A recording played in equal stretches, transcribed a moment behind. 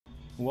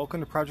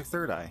Welcome to Project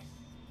Third Eye.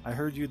 I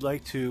heard you'd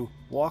like to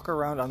walk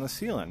around on the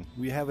ceiling.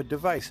 We have a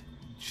device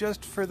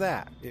just for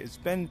that. It's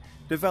been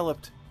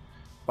developed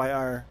by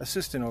our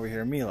assistant over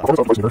here, Mila.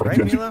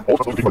 Right, Mila?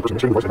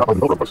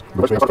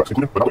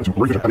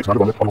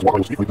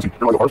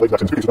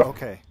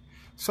 Okay,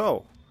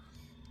 so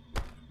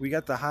we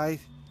got the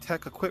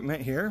high-tech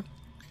equipment here.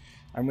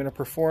 I'm going to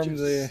perform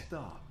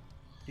Stop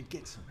and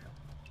get some help.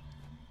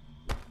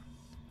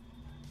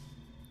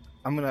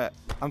 I'm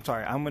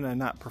gonna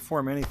not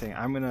perform anything.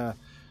 I'm gonna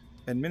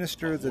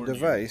administer the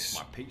device.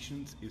 My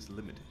patience is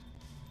limited.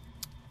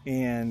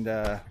 And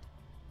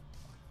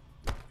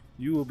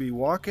you will be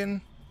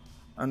walking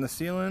on the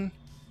ceiling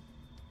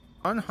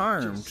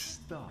unharmed.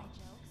 Just stop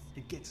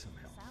and get some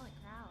help.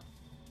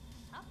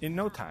 In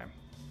no time.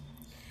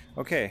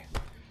 Okay.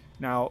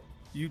 Now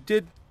you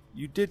did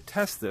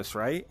test this,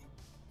 right?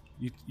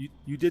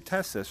 You did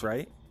test this,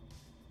 right?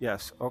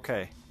 Yes.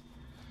 Okay.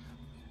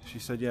 She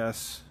said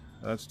yes.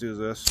 Let's do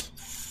this.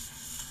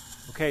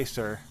 Okay,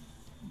 sir.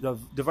 The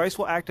device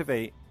will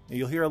activate, and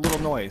you'll hear a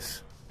little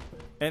noise.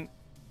 And...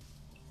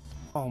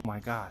 oh my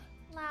god.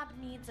 Lab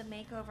needs a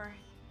makeover.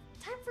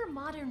 Time for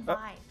modern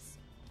vibes.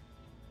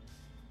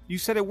 You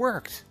said it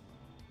worked.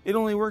 It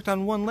only worked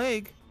on one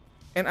leg.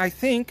 And I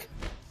think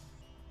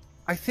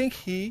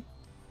he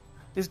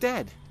is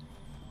dead.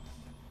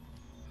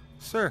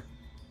 Sir.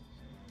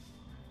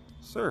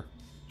 Sir.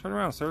 Turn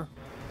around, sir.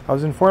 I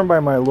was informed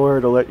by my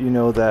lawyer to let you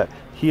know that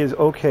he is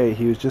okay.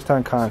 He was just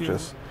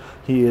unconscious.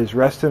 He is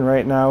resting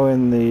right now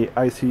in the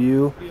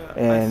ICU,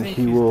 and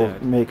he will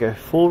make a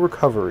full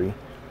recovery.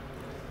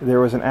 There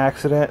was an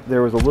accident.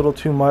 There was a little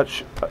too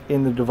much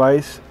in the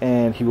device,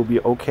 and he will be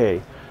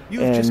okay.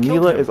 And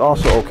Mila is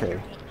also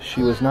okay.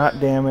 She was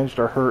not damaged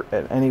or hurt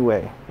in any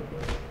way.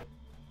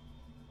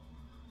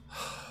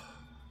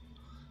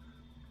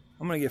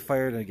 I'm going to get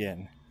fired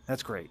again.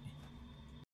 That's great.